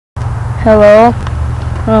Hello.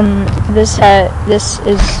 This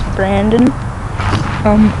is Brandon.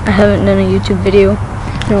 I haven't done a YouTube video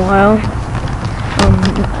in a while.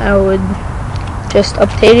 I would just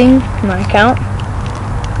updating my account.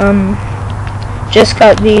 Just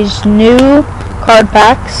got these new card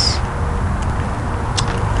packs,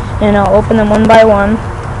 and I'll open them one by one.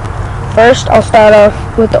 First, I'll start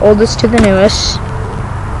off with the oldest to the newest.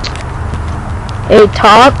 A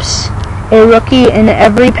Topps, a rookie in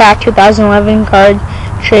every pack 2011 card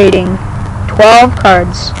trading. 12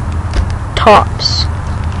 cards. Topps.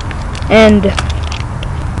 And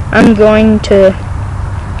I'm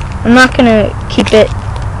not gonna keep it.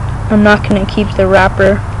 I'm not gonna keep the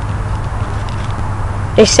wrapper.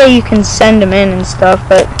 They say you can send them in and stuff,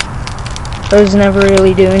 but those never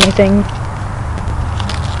really do anything.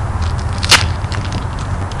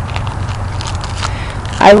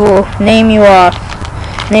 I will name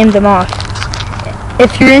them off.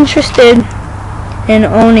 If you're interested in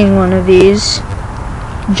owning one of these,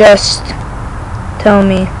 just tell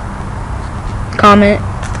me. Comment.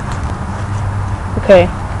 Okay.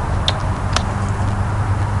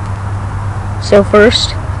 So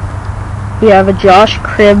first, we have a Josh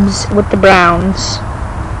Cribbs with the Browns.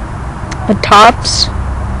 A Topps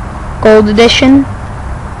Gold Edition.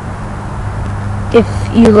 If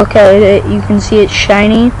you look at it, you can see it's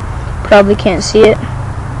shiny. Probably can't see it.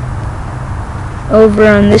 Over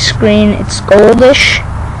on this screen, it's goldish.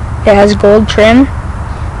 It has gold trim.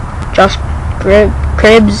 Josh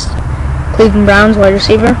Cribbs, Cleveland Browns wide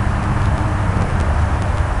receiver.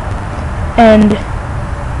 And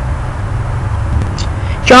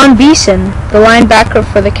John Beeson, the linebacker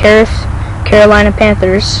for the Carolina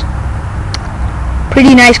Panthers.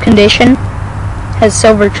 Pretty nice condition. Has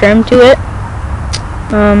silver trim to it.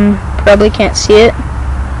 Probably can't see it.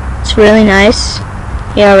 It's really nice.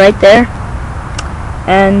 Yeah, right there.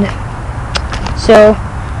 And so,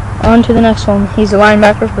 on to the next one. He's a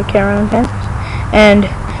linebacker for Carolina Panthers. And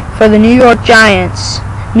for the New York Jets,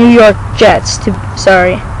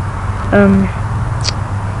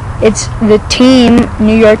 it's the team,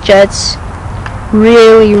 New York Jets.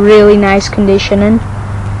 Really, really nice condition.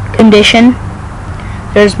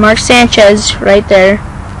 There's Mark Sanchez right there.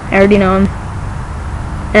 I already know him.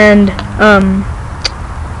 And,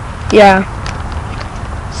 yeah.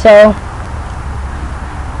 So,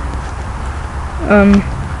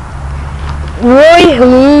 Roy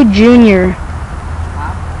Halou Jr.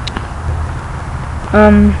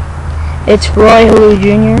 It's Roy Halou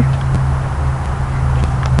Jr.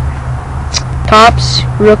 Topps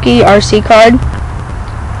rookie RC card.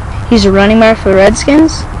 He's a running back for the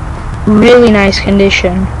Redskins. Really nice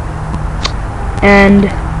condition. And,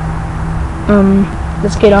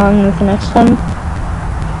 let's get on with the next one.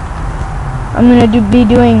 I'm gonna be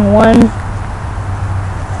doing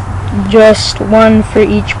just one for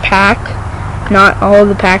each pack, not all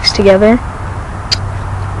the packs together.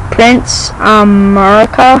 Prince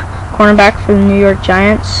Amaraka, cornerback for the New York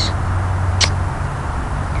Giants.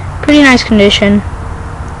 Pretty nice condition.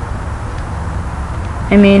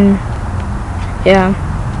 I mean, yeah.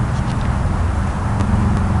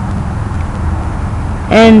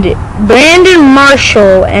 And Brandon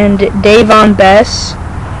Marshall and Davon Bess,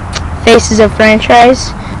 Faces of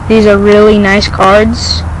Franchise. These are really nice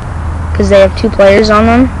cards because they have 2 players on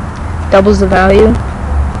them. Doubles the value.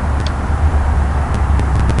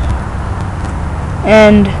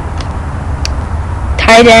 And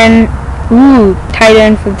tight end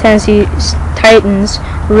for the Tennessee Titans,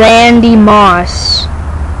 Randy Moss.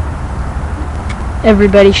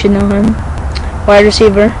 Everybody should know him. Wide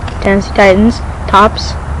receiver, Tennessee Titans.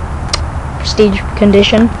 Topps, prestige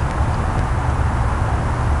condition.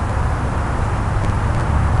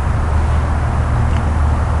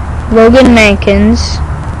 Logan Mankins,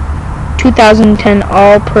 2010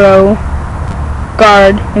 All-Pro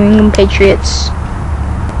guard, New England Patriots.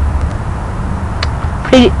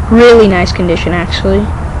 Really nice condition, actually.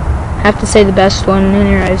 I have to say the best one in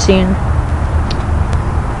here I've seen.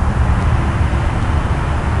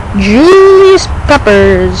 Julius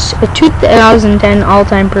Peppers, a 2010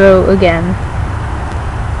 all-time pro again.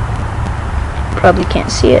 Probably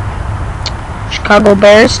can't see it. Chicago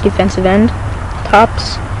Bears, defensive end.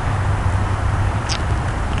 Topps.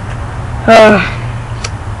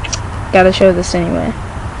 Gotta show this anyway.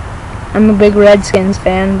 I'm a big Redskins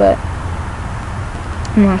fan, but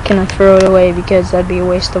I'm not gonna throw it away because that'd be a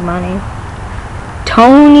waste of money.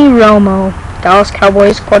 Tony Romo, Dallas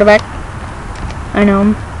Cowboys quarterback. I know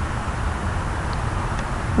him.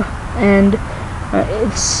 And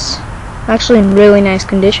it's actually in really nice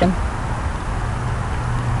condition.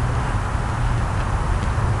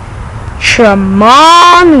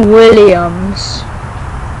 Tramon Williams,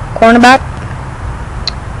 cornerback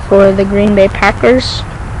for the Green Bay Packers.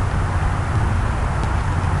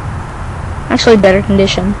 Actually, better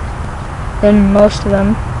condition than most of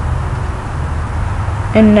them.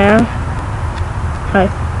 And now,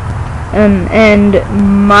 and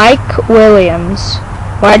Mike Williams,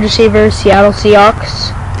 wide receiver, Seattle Seahawks.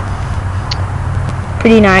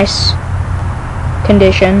 Pretty nice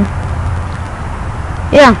condition.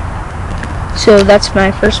 Yeah. So that's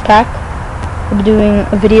my first pack. I'll be doing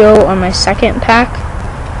a video on my second pack,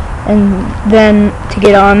 and then to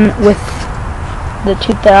get on with the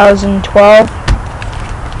 2012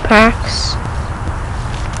 packs.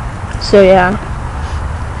 So yeah,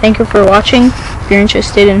 thank you for watching. If you're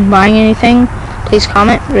interested in buying anything, please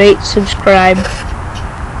comment, rate, subscribe.